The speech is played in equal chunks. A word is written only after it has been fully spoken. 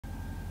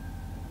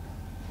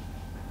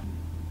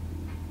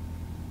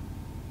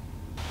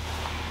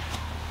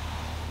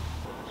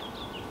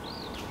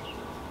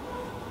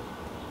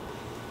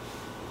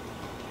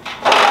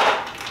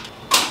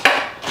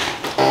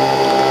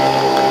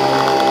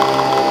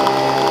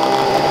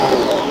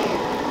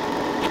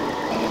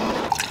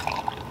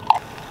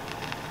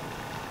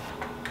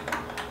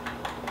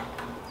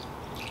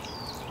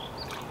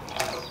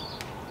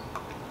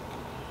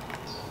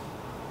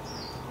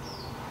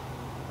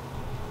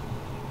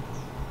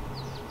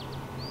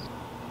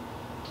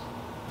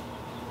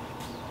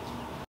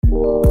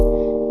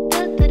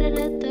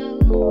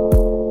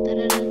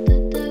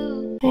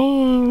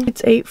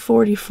It's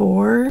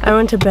 8:44. I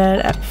went to bed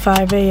at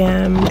 5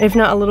 a.m. if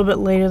not a little bit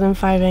later than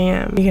 5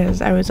 a.m.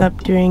 because I was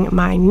up doing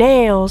my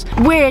nails,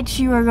 which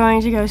you are going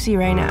to go see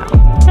right now.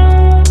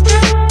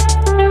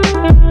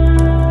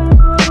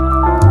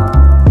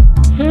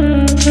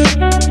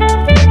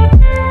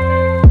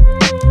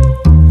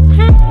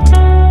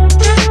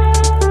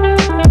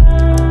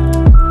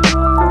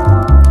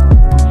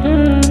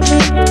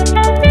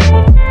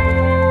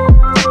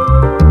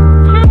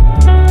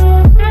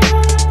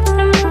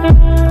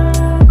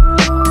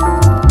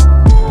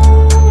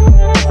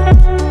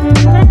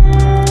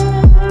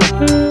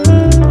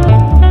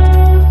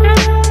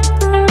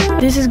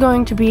 This is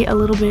going to be a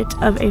little bit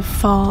of a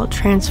fall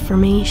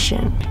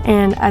transformation,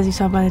 and as you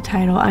saw by the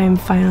title, I am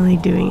finally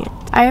doing it.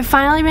 I have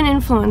finally been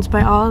influenced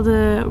by all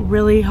the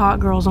really hot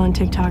girls on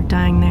TikTok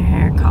dyeing their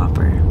hair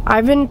copper.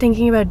 I've been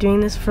thinking about doing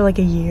this for like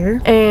a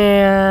year,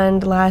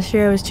 and last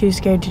year I was too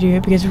scared to do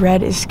it because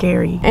red is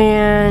scary.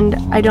 And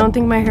I don't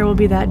think my hair will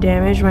be that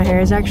damaged. My hair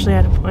is actually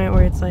at a point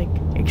where it's like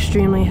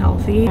extremely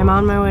healthy. I'm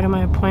on my way to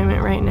my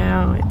appointment right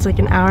now. It's like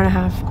an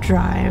hour-and-a-half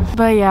drive.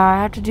 But yeah,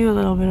 I have to do a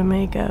little bit of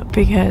makeup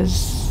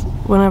because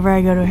whenever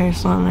I go to a hair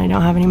salon and I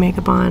don't have any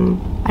makeup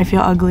on, I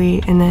feel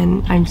ugly and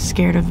then I'm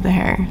scared of the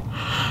hair.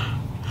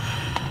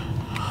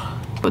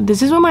 But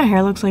this is what my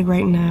hair looks like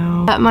right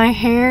now. My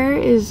hair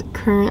is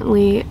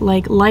currently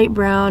like light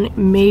brown,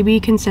 maybe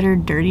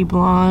considered dirty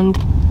blonde.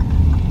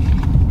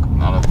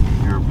 Not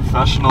if you're a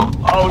professional.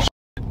 Oh,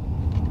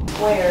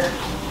 Where?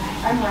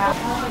 I'm wrapped.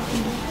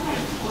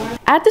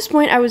 At this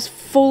point, I was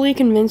fully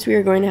convinced we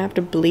were going to have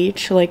to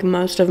bleach like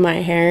most of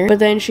my hair, but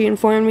then she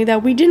informed me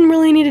that we didn't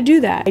really need to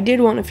do that. I did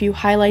want a few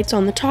highlights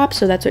on the top,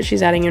 so that's what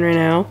she's adding in right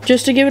now,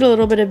 just to give it a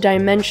little bit of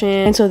dimension,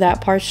 and so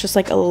that part's just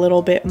like a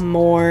little bit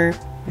more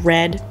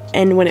red,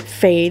 and when it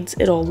fades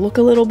it'll look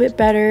a little bit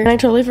better. And I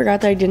totally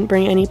forgot that I didn't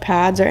bring any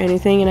pads or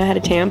anything, and I had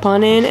a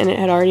tampon in and it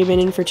had already been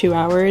in for 2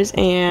 hours,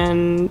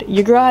 and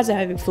your girl has a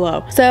heavy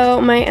flow, so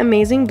my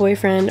amazing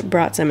boyfriend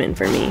brought some in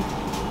for me.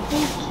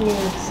 Thank you,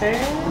 sir.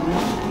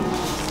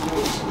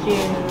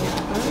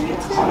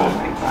 Oh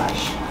my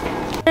gosh.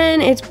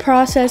 And it's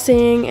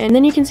processing, and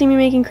then you can see me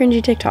making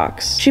cringy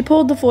TikToks. She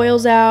pulled the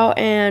foils out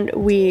and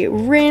we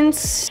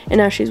rinsed, and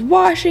now she's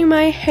washing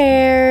my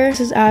hair. This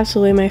is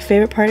absolutely my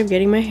favorite part of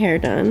getting my hair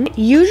done.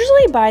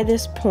 Usually by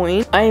this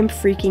point, I am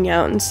freaking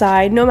out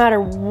inside. No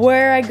matter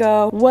where I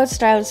go, what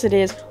stylist it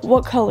is,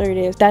 what color it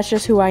is, that's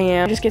just who I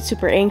am. I just get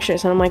super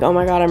anxious and I'm like, oh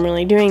my god, I'm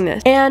really doing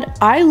this. And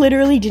I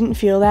literally didn't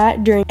feel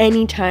that during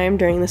any time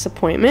during this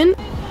appointment.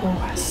 Oh,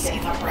 I see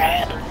the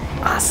red.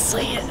 I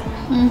see it.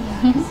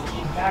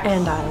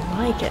 And I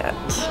like it.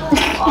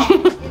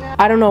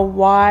 I don't know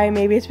why.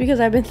 Maybe it's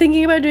because I've been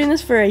thinking about doing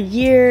this for a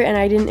year and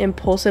I didn't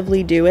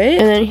impulsively do it.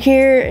 And then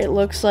here it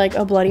looks like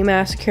a bloody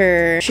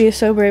massacre. She is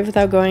so brave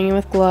without going in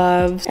with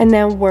gloves. And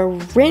then we're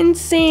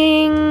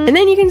rinsing. And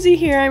then you can see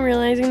here I'm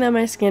realizing that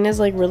my skin is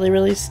like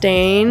really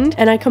stained.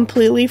 And I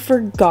completely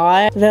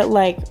forgot that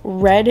like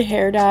red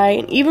hair dye,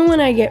 and even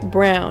when I get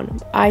brown,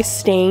 I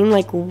stain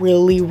like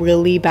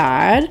really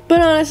bad.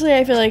 But honestly,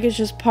 I feel like it's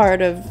just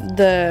part of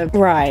the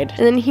ride.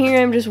 And then here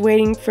I'm just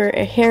waiting for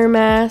a hair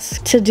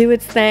mask to do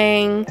its thing.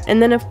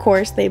 And then of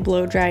course they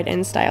blow dried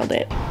and styled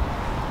it. Oh,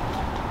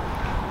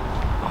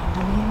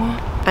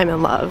 I'm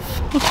in love.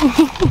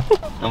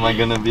 am I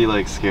gonna be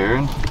like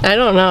scared? I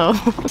don't know.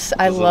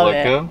 I love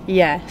it. Good?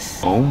 Yes.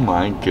 Oh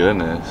my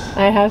goodness.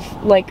 I have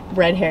like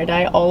red hair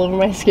dye all over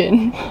my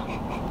skin.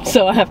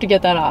 So I have to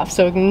get that off.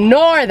 So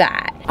ignore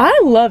that.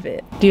 I love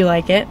it. Do you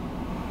like it?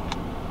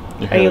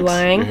 Are you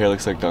lying? Your hair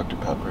looks like Dr.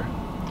 Pepper.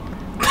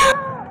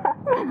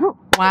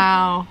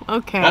 Wow,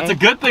 okay. That's a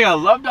good thing. I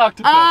love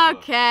Dr. Pepper.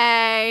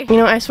 Okay. You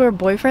know, I swear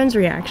boyfriends'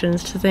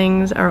 reactions to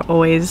things are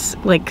always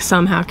like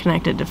somehow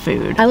connected to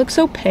food. I look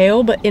so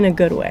pale, but in a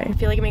good way. I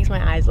feel like it makes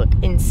my eyes look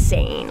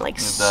insane. Like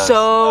so.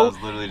 I was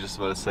literally just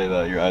about to say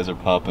that. Your eyes are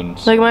popping.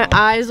 Like my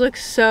eyes look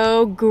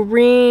so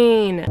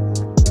green.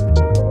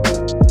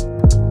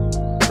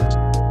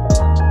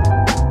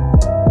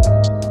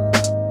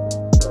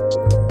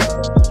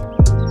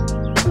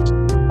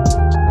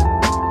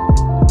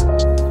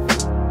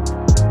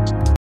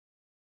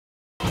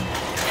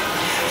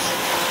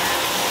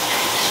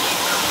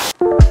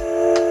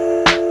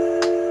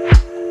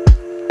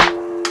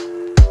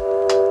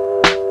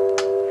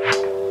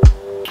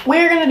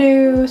 We're gonna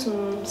do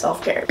some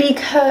self-care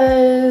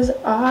because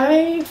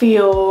I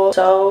feel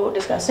so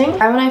disgusting.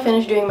 Right when I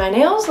finished doing my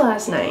nails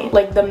last night,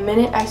 like the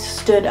minute I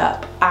stood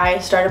up, I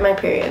started my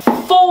period.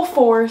 Full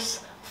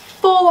force,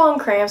 full-on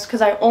cramps,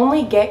 because I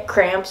only get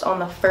cramps on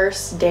the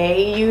first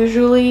day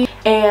usually,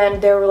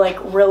 and they were like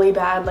really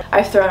bad. Like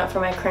I've thrown up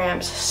from my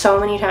cramps so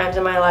many times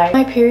in my life.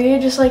 My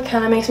period just like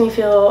kind of makes me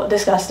feel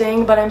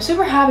disgusting, but I'm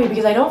super happy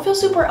because I don't feel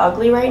super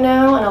ugly right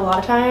now, and a lot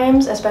of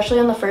times, especially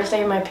on the first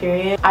day of my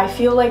period, I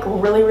feel like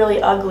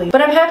really ugly.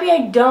 But I'm happy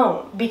I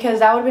don't, because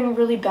that would have been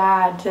really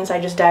bad since I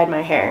just dyed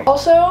my hair.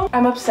 Also,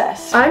 I'm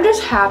obsessed. I'm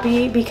just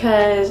happy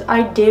because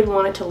I did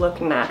want it to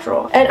look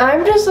natural, and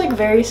I'm just like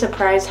very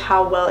surprised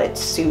how well it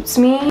suits hates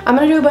me. I'm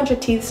gonna do a bunch of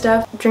teeth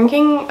stuff.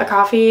 Drinking a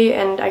coffee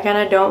and I kind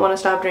of don't want to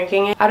stop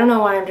drinking it. I don't know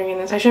why I'm drinking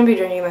this. I shouldn't be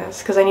drinking this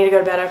because I need to go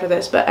to bed after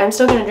this, but I'm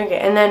still gonna drink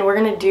it. And then we're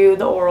gonna do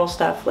the oral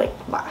stuff like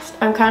last.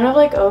 I'm kind of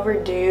like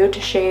overdue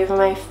to shave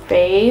my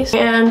face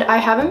and I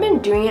haven't been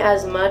doing it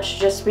as much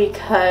just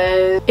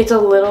because it's a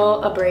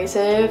little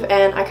abrasive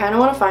and I kind of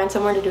want to find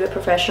somewhere to do it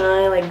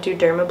professionally, like do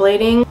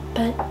dermablading,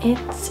 but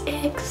it's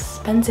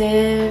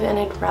expensive and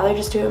I'd rather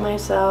just do it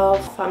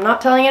myself. I'm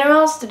not telling anyone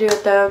else to do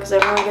it though because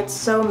everyone gets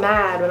so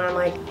mad when I'm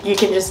like, you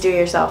can just do it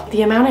yourself.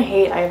 The amount of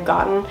hate I've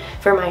gotten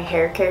for my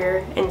hair care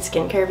and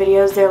skincare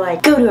videos, they're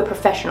like, go to a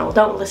professional,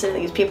 don't listen to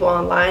these people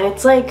online.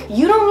 It's like,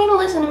 you don't need to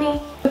listen to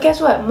me. But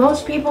guess what?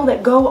 Most people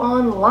that go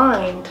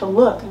online to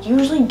look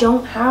usually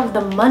don't have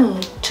the money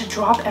to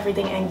drop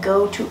everything and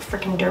go to a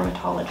freaking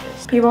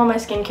dermatologist. People on my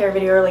skincare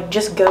video are like,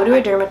 just go to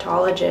a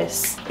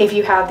dermatologist if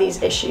you have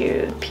these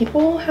issues.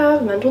 People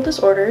have mental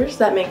disorders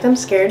that make them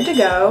scared to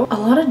go. A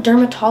lot of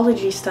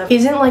dermatology stuff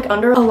isn't like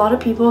under a lot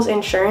of people's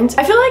insurance.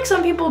 I feel like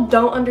some people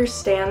don't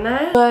understand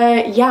that.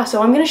 But yeah,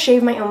 so I'm gonna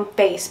shave my own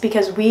face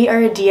because we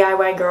are a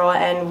DIY girl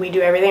and we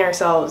do everything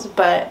ourselves,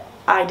 but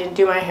I didn't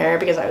do my hair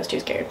because I was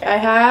too scared. I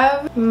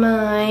have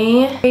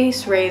my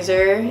face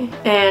razor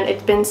and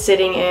it's been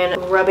sitting in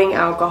rubbing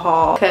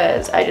alcohol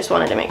because I just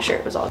wanted to make sure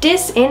it was all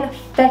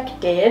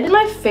disinfected. It's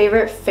my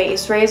favorite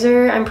face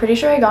razor. I'm pretty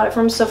sure I got it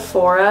from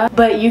Sephora,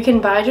 but you can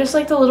buy just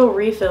like the little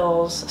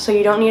refills, so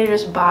you don't need to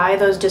just buy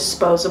those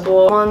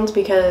disposable ones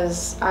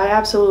because I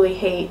absolutely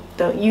hate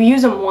those. You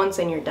use them once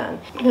and you're done.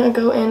 I'm gonna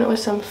go in with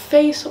some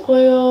face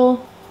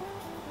oil.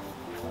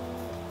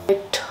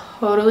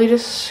 Totally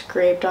just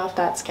scraped off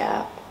that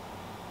scalp.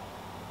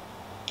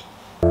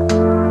 I'm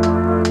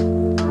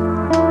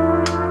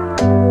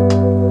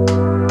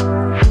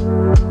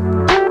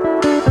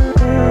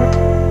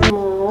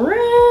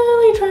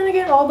really trying to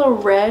get all the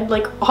red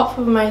like off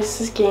of my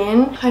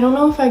skin. I don't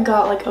know if I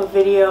got like a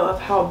video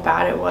of how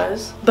bad it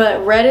was,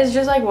 but red is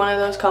just like one of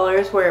those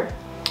colors where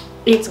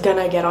it's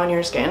gonna get on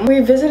your skin.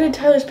 We visited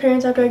Tyler's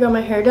parents after I got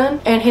my hair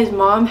done and his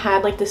mom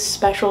had like this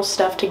special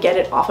stuff to get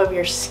it off of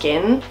your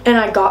skin and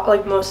I got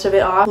like most of it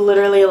off.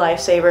 Literally a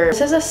lifesaver.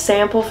 This is a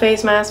sample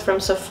face mask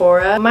from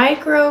Sephora.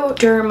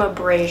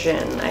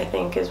 Microdermabrasion, I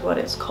think is what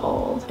it's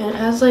called. And it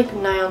has like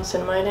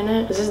niacinamide in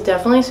it. This is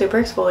definitely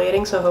super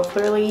exfoliating, so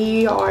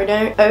hopefully I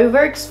don't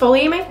over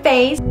exfoliate my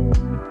face.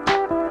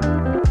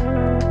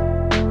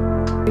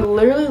 You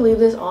literally leave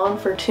this on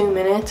for 2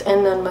 minutes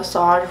and then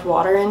massage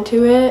water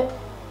into it.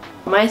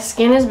 My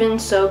skin has been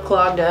so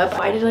clogged up.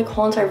 I did like a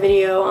whole entire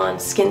video on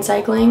skin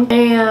cycling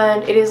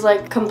and it is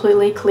like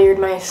completely cleared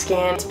my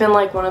skin. It's been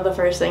like one of the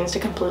first things to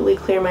completely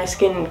clear my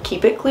skin and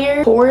keep it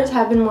clear. Pores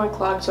have been more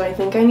clogged, so I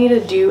think I need to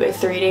do a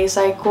 3-day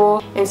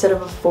cycle instead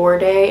of a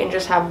 4-day and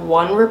just have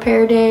one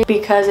repair day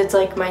because it's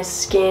like my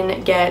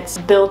skin gets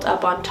built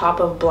up on top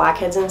of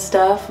blackheads and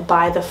stuff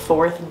by the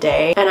 4th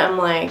day and I'm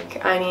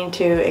like, I need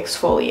to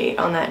exfoliate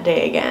on that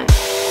day again.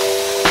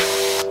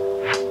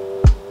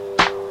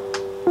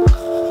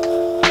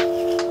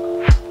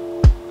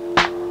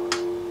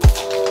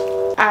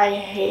 I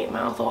hate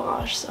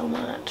mouthwash so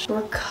much.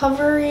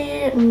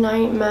 Recovery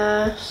night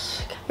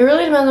mask. It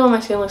really depends on what my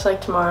skin looks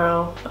like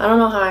tomorrow. I don't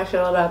know how I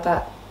feel about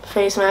that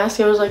face mask.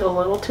 It was like a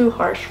little too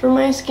harsh for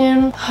my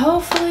skin.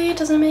 Hopefully it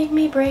doesn't make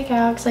me break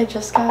out because I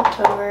just got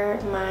over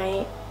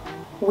my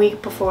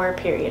week before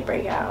period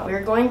breakout.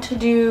 We're going to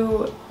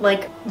do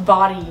like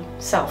body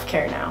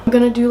self-care now. I'm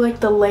gonna do like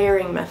the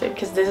layering method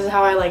because this is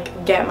how I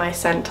like get my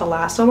scent to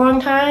last a long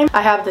time.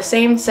 I have the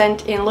same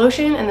scent in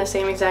lotion and the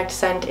same exact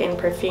scent in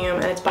perfume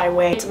and it's by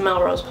Way. It's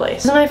Melrose Place.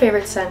 This is my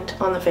favorite scent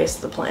on the face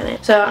of the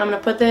planet. So I'm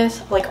gonna put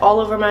this like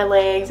all over my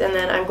legs and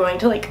then I'm going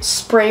to like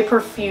spray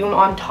perfume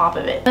on top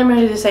of it. I'm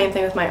gonna do the same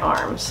thing with my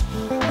arms.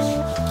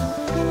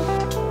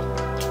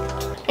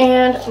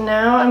 And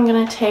now I'm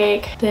gonna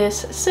take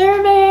this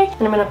CeraVe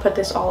and I'm gonna put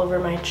this all over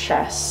my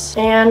chest.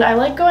 And I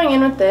like going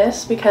in with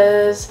this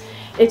because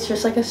it's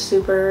just like a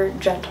super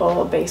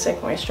gentle basic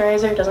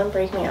moisturizer. It doesn't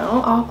break me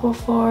out.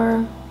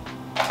 Aquaphor.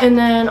 And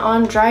then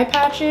on dry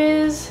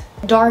patches,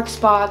 dark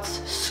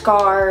spots,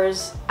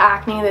 scars,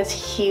 acne that's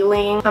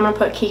healing, I'm gonna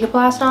put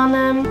Kikaplast on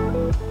them.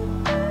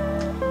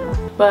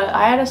 But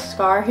I had a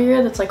scar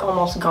here that's like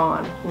almost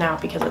gone now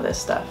because of this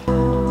stuff.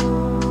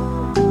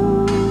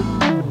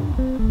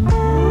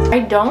 I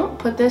don't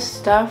put this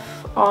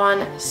stuff on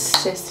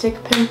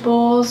cystic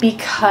pimples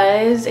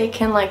because it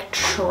can like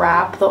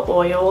trap the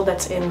oil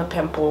that's in the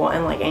pimple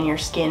and like in your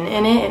skin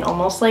in it and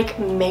almost like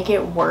make it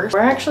worse.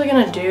 We're actually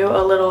gonna do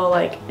a little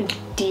like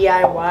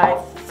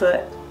DIY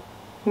foot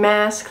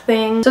mask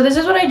thing. So this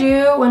is what I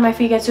do when my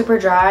feet get super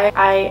dry.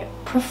 I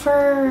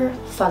prefer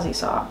fuzzy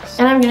socks.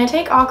 And I'm gonna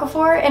take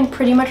Aquaphor and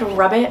pretty much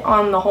rub it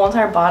on the whole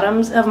entire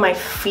bottoms of my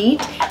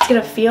feet. It's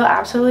gonna feel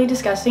absolutely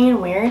disgusting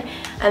and weird.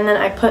 And then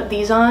I put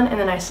these on and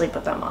then I sleep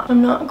with them on.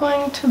 I'm not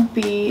going to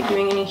be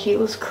doing any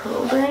heatless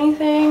curls or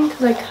anything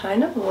because I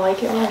kind of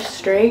like it more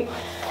straight.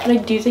 But I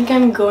do think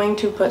I'm going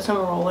to put some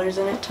rollers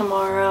in it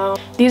tomorrow.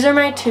 These are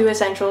my 2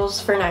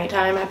 essentials for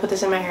nighttime. I put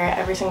this in my hair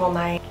every single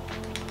night.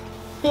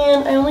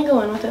 And I only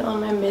go in with it on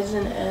my mids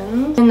and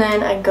ends. And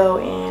then I go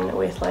in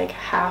with like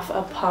half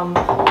a pump,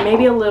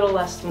 maybe a little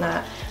less than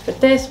that with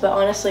this, but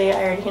honestly,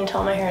 I already can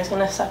tell my hair is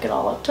gonna suck it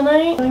all up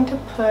tonight. I'm going to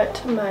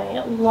put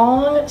my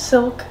long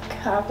silk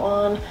cap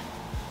on.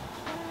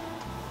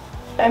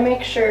 I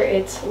make sure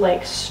it's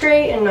like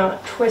straight and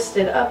not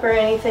twisted up or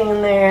anything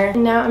in there.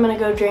 Now I'm gonna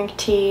go drink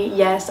tea.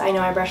 Yes, I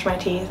know I brushed my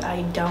teeth.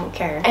 I don't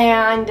care.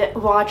 And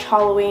watch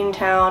Halloween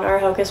Town or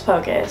Hocus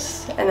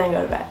Pocus and then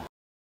go to bed.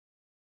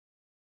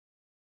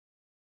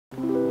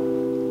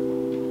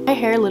 My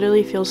hair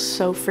literally feels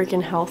so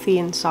freaking healthy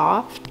and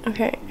soft.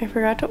 Okay, I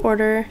forgot to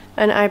order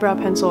an eyebrow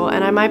pencil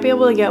and I might be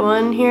able to get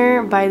one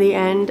here by the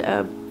end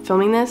of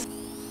filming this.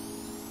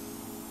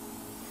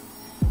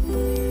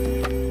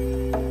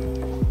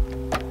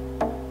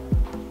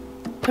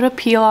 Put a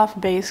peel off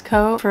base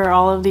coat for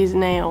all of these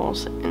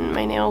nails and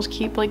my nails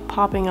keep like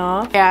popping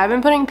off. Yeah, I've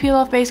been putting peel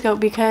off base coat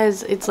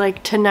because it's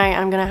like tonight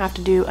I'm gonna have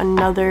to do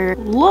another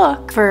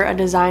look for a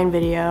design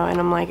video and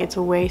I'm like, it's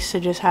a waste to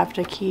just have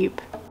to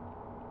keep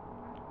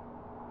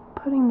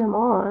putting them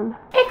on.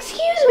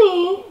 Excuse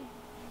me!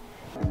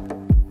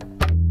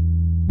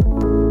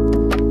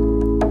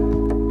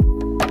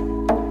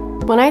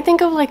 When I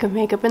think of like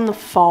makeup in the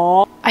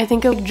fall, I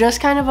think of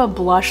just kind of a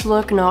blush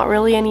look, not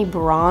really any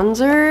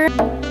bronzer.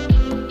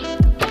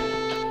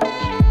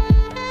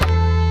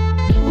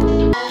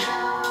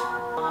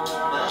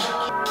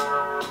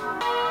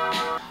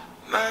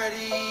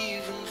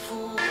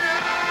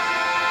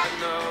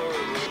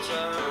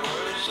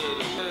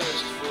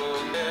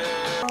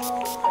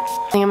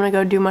 I think I'm gonna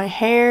go do my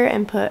hair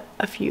and put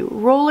a few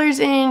rollers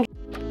in.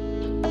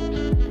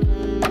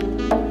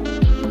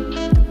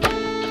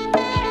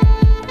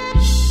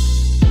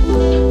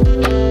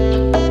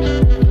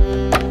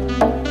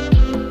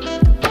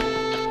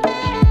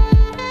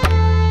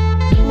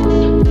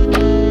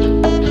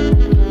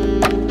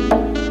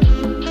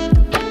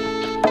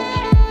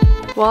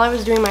 While I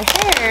was doing my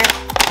hair,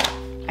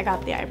 I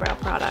got the eyebrow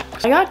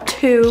product. I got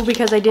two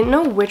because I didn't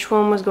know which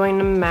one was going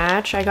to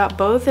match. I got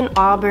both in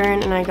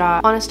Auburn and I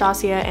got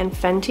Anastasia and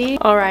Fenty.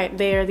 All right,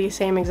 they are the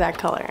same exact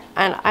color.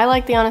 And I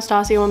like the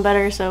Anastasia one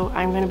better, so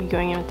I'm gonna be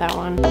going in with that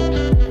one.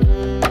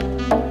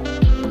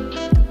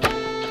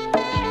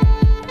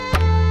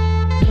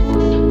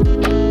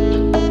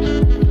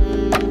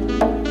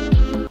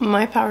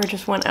 My power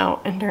just went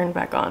out and turned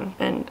back on,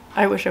 and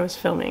I wish I was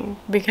filming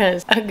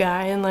because a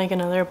guy in like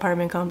another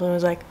apartment complex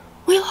was like,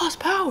 we lost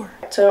power.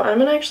 So I'm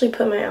gonna actually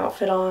put my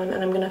outfit on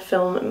and I'm gonna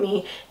film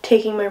me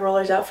taking my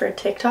rollers out for a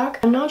TikTok.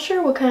 I'm not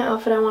sure what kind of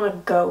outfit I want to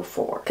go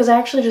for because I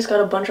actually just got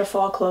a bunch of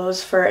fall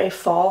clothes for a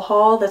fall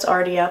haul that's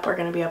already up or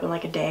gonna be up in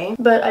like a day.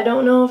 But I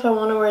don't know if I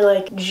want to wear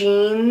like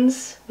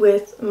jeans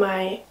with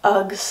my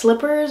UGG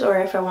slippers or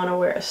if I want to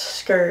wear a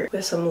skirt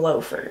with some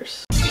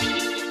loafers.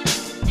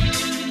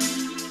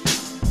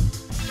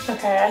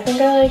 Okay, I think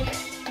I like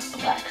the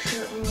black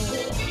shirt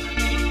more.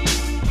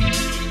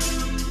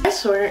 I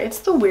swear, it's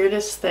the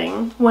weirdest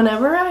thing.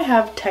 Whenever I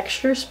have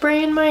texture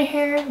spray in my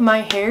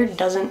hair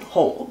doesn't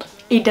hold.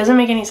 It doesn't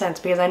make any sense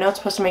because I know it's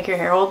supposed to make your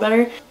hair hold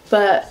better,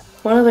 but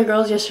one of the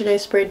girls yesterday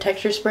sprayed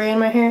texture spray in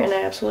my hair and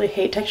I absolutely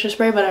hate texture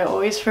spray, but I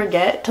always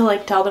forget to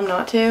like tell them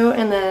not to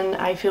and then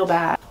I feel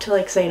bad to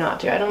like say not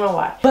to. I don't know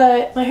why.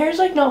 But my hair's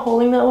like not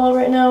holding that well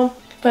right now,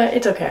 but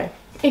it's okay.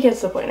 It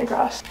gets the point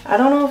across. I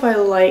don't know if I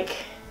like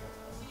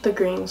the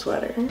green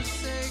sweater.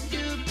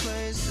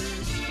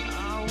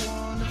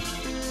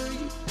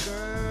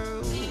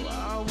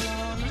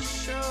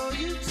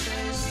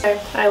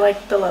 I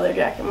like the leather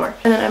jacket more.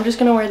 And then I'm just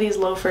gonna wear these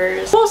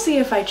loafers. We'll see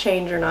if I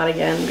change or not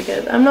again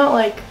because I'm not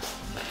like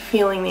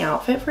feeling the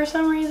outfit for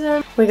some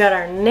reason. We got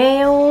our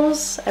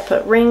nails. I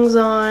put rings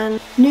on.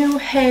 New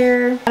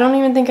hair. I don't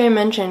even think I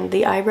mentioned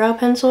the eyebrow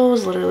pencil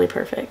was literally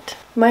perfect.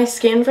 My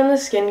skin from the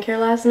skincare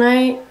last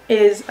night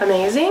is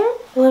amazing.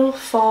 A little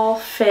fall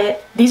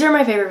fit. These are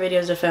my favorite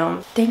videos to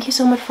film. Thank you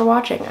so much for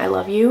watching. I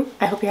love you.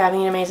 I hope you're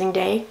having an amazing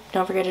day.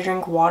 Don't forget to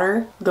drink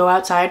water. Go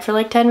outside for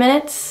like 10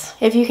 minutes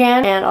if you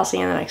can. And I'll see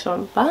you in the next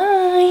one.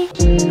 Bye. I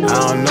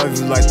don't know if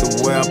you like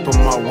the way I put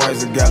my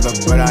words together,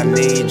 but I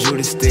need you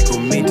to stick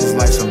with me just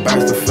like some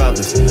birds of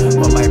feathers.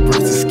 Or like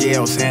bricks and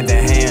scales, hand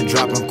in hand,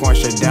 dropping coin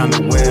straight down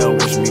the well.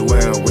 Wish me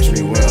well, wish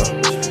me well.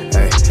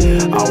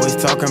 Always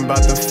talking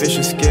about the fish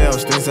and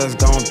scales, things that's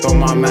gonna throw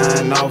my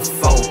mind off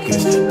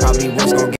focus. Probably what's gonna get